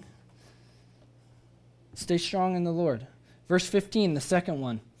cunning? Stay strong in the Lord. Verse 15, the second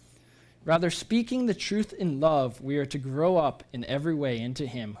one. Rather, speaking the truth in love, we are to grow up in every way into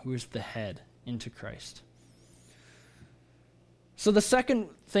him who is the head, into Christ. So the second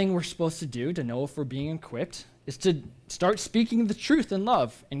thing we're supposed to do to know if we're being equipped is to start speaking the truth in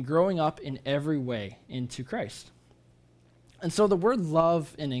love and growing up in every way into Christ. And so the word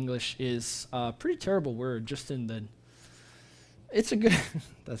love in English is a pretty terrible word, it's a good,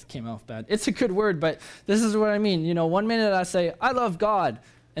 that came off bad. It's a good word, but this is what I mean. You know, one minute I say, I love God.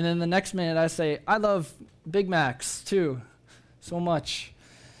 And then the next minute I say, I love Big Macs too, so much.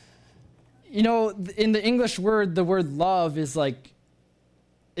 You know, in the English word, the word love is like,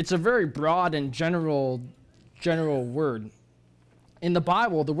 it's a very broad and general word. In the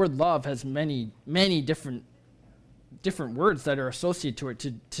Bible, the word love has many different words that are associated to it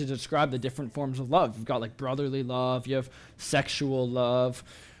to describe the different forms of love. You've got like brotherly love, you have sexual love,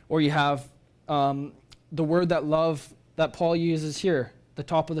 or you have the word that Paul uses here, the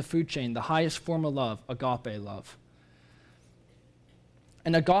top of the food chain, the highest form of love, agape love.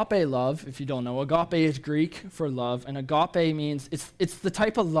 And agape love, if you don't know, agape is Greek for love, and agape means it's the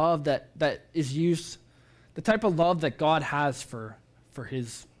type of love that is used, the type of love that God has for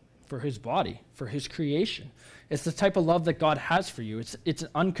his body, for his creation. It's the type of love that God has for you. It's an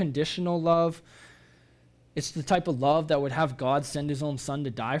unconditional love. It's the type of love that would have God send his own son to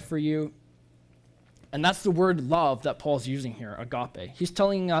die for you. And that's the word love that Paul's using here, agape. He's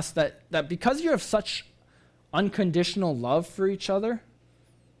telling us that because you have such unconditional love for each other,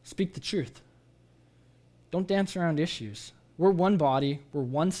 speak the truth. Don't dance around issues. We're one body, we're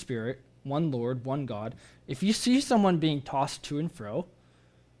one spirit, one Lord, one God. If you see someone being tossed to and fro,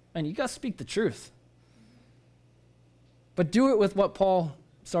 man, you got to speak the truth. But do it with what Paul's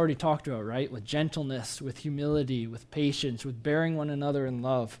already talked about, right? With gentleness, with humility, with patience, with bearing one another in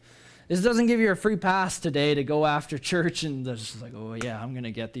love. This doesn't give you a free pass today to go after church and just like, oh yeah, I'm going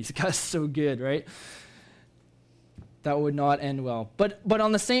to get these guys so good, right? That would not end well. But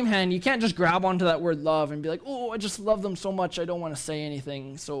on the same hand, you can't just grab onto that word love and be like, oh, I just love them so much, I don't want to say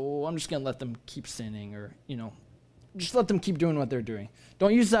anything, so I'm just going to let them keep sinning, or, just let them keep doing what they're doing.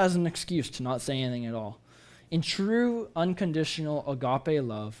 Don't use that as an excuse to not say anything at all. In true, unconditional agape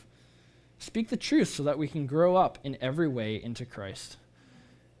love, speak the truth so that we can grow up in every way into Christ.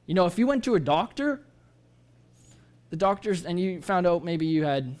 If you went to a doctor, the doctors, and you found out maybe you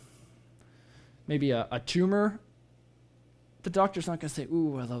had a tumor, the doctor's not going to say,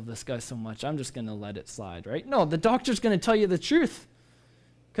 ooh, I love this guy so much, I'm just going to let it slide, right? No, the doctor's going to tell you the truth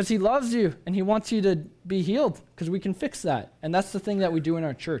because he loves you and he wants you to be healed, because we can fix that. And that's the thing that we do in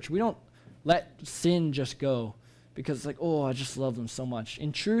our church. We don't let sin just go because it's like, oh, I just love them so much.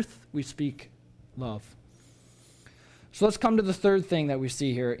 In truth, we speak love. So let's come to the third thing that we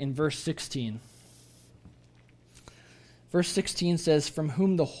see here in verse 16. Verse 16 says, from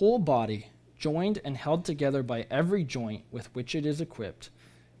whom the whole body, joined and held together by every joint with which it is equipped,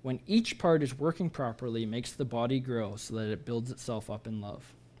 when each part is working properly, makes the body grow so that it builds itself up in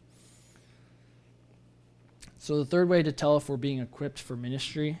love. So the third way to tell if we're being equipped for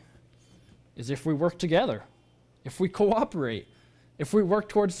ministry is if we work together, if we cooperate, if we work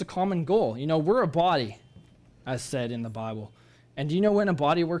towards the common goal. We're a body, as said in the Bible. And do you know when a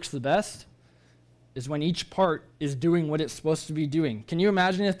body works the best? Is when each part is doing what it's supposed to be doing. Can you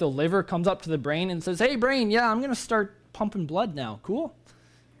imagine if the liver comes up to the brain and says, hey, brain, yeah, I'm going to start pumping blood now. Cool?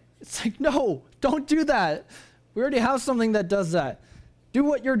 It's like, no, don't do that. We already have something that does that. Do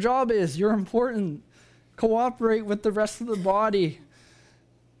what your job is. You're important. Cooperate with the rest of the body.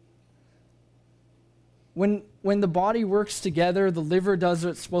 When the body works together, the liver does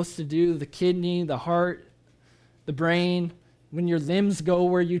what it's supposed to do, the kidney, the heart, the brain. When your limbs go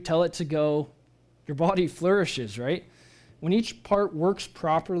where you tell it to go, your body flourishes, right? When each part works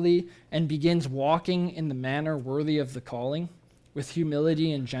properly and begins walking in the manner worthy of the calling, with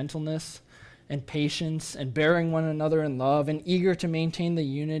humility and gentleness and patience and bearing one another in love and eager to maintain the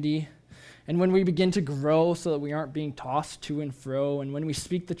unity, and when we begin to grow so that we aren't being tossed to and fro, and when we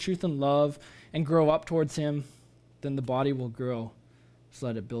speak the truth in love and grow up towards him, then the body will grow so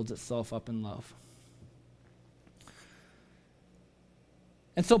that it builds itself up in love.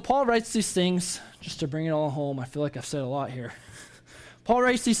 And so Paul writes these things, just to bring it all home. I feel like I've said a lot here. Paul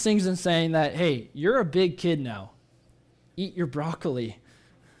writes these things in saying that, hey, you're a big kid now. Eat your broccoli.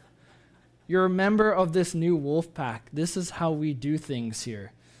 You're a member of this new wolf pack. This is how we do things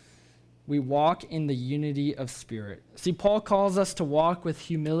here. We walk in the unity of spirit. See, Paul calls us to walk with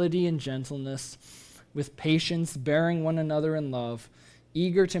humility and gentleness, with patience, bearing one another in love,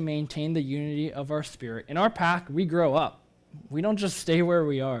 eager to maintain the unity of our spirit. In our pack, we grow up. We don't just stay where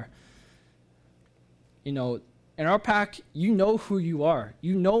we are. In our pack, you know who you are.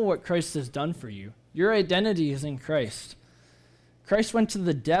 You know what Christ has done for you. Your identity is in Christ. Christ went to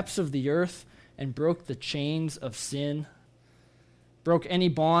the depths of the earth and broke the chains of sin, broke any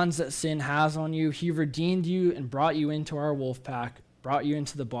bonds that sin has on you. He redeemed you and brought you into our wolf pack, brought you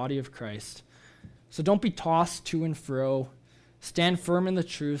into the body of Christ. So don't be tossed to and fro. Stand firm in the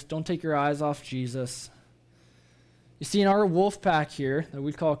truth. Don't take your eyes off Jesus. You see, in our wolf pack here, that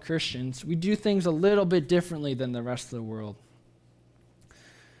we call Christians, we do things a little bit differently than the rest of the world.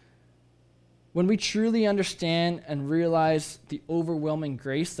 When we truly understand and realize the overwhelming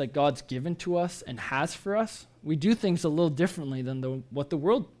grace that God's given to us and has for us, we do things a little differently than what the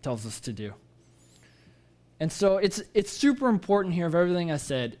world tells us to do. And so it's super important here of everything I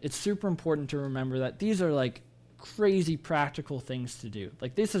said. It's super important to remember that these are like crazy practical things to do.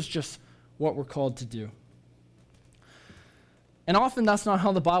 Like this is just what we're called to do. And often that's not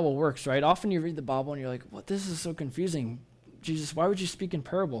how the Bible works, right? Often you read the Bible and you're like, what, this is so confusing. Jesus, why would you speak in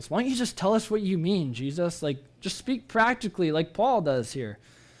parables? Why don't you just tell us what you mean, Jesus? Like, just speak practically like Paul does here.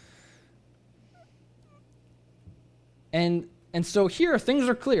 And so here, things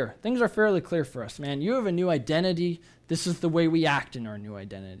are clear. Things are fairly clear for us, man. You have a new identity. This is the way we act in our new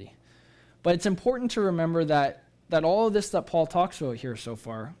identity. But it's important to remember that all of this that Paul talks about here so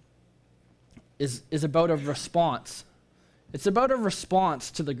far is about a response. It's about a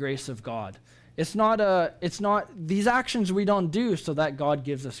response to the grace of God. It's not these actions we don't do so that God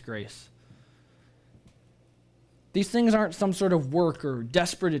gives us grace. These things aren't some sort of work or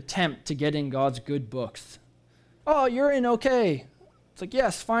desperate attempt to get in God's good books. Oh, you're in, okay. It's like,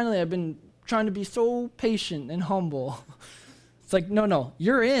 yes, finally, I've been trying to be so patient and humble. It's like, no,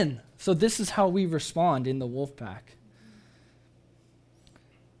 you're in. So this is how we respond in the wolf pack.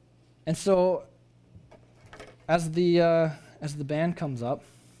 And so as the band comes up,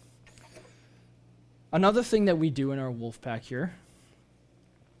 another thing that we do in our wolf pack here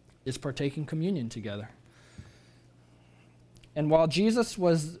is partake in communion together. And while Jesus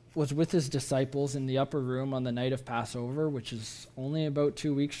was with his disciples in the upper room on the night of Passover, which is only about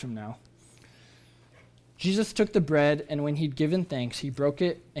 2 weeks from now, Jesus took the bread, and when he'd given thanks, he broke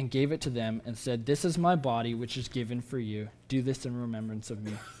it and gave it to them and said, "This is my body, which is given for you. Do this in remembrance of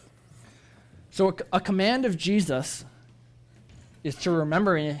me." So a command of Jesus is to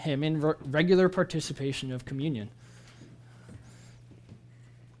remember him in regular participation of communion.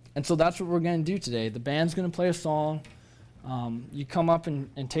 And so that's what we're going to do today. The band's going to play a song. You come up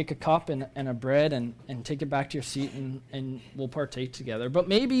and take a cup and a bread and take it back to your seat and we'll partake together. But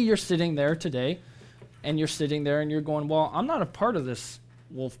maybe you're sitting there today and you're going, well, I'm not a part of this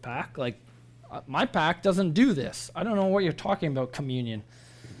wolf pack. Like, my pack doesn't do this. I don't know what you're talking about, communion.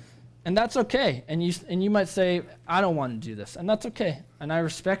 And that's okay. And you might say, I don't want to do this. And that's okay. And I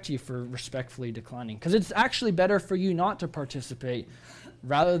respect you for respectfully declining. Because it's actually better for you not to participate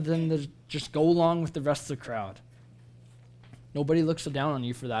rather than just go along with the rest of the crowd. Nobody looks down on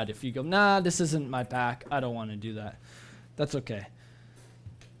you for that. If you go, nah, this isn't my pack, I don't want to do that. That's okay.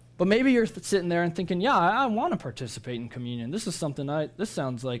 But maybe you're sitting there and thinking, yeah, I want to participate in communion. This is something this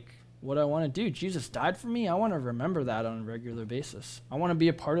sounds like what I want to do. Jesus died for me. I want to remember that on a regular basis. I want to be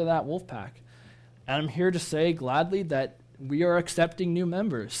a part of that wolf pack. And I'm here to say gladly that we are accepting new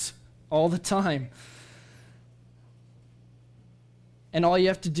members all the time. And all you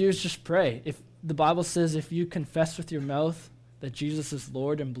have to do is just pray. If the Bible says if you confess with your mouth that Jesus is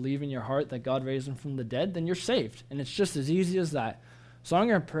Lord and believe in your heart that God raised him from the dead, then you're saved. And it's just as easy as that. So I'm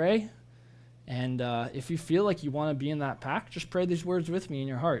going to pray. And if you feel like you want to be in that pack, just pray these words with me in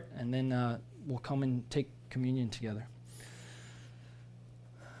your heart. And then we'll come and take communion together.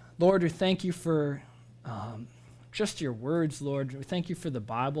 Lord, we thank you for just your words, Lord. We thank you for the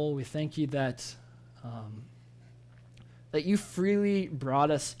Bible. We thank you that you freely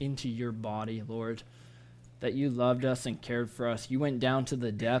brought us into your body, Lord. That you loved us and cared for us. You went down to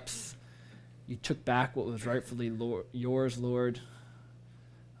the depths. You took back what was rightfully yours, Lord.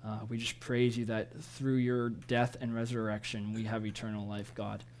 We just praise you that through your death and resurrection, we have eternal life,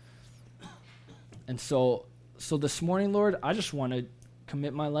 God. And so this morning, Lord, I just want to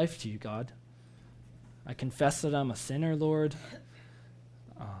commit my life to you, God. I confess that I'm a sinner, Lord.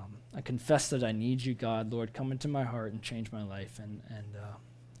 I confess that I need you, God. Lord, come into my heart and change my life and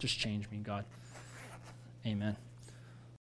just change me, God. Amen.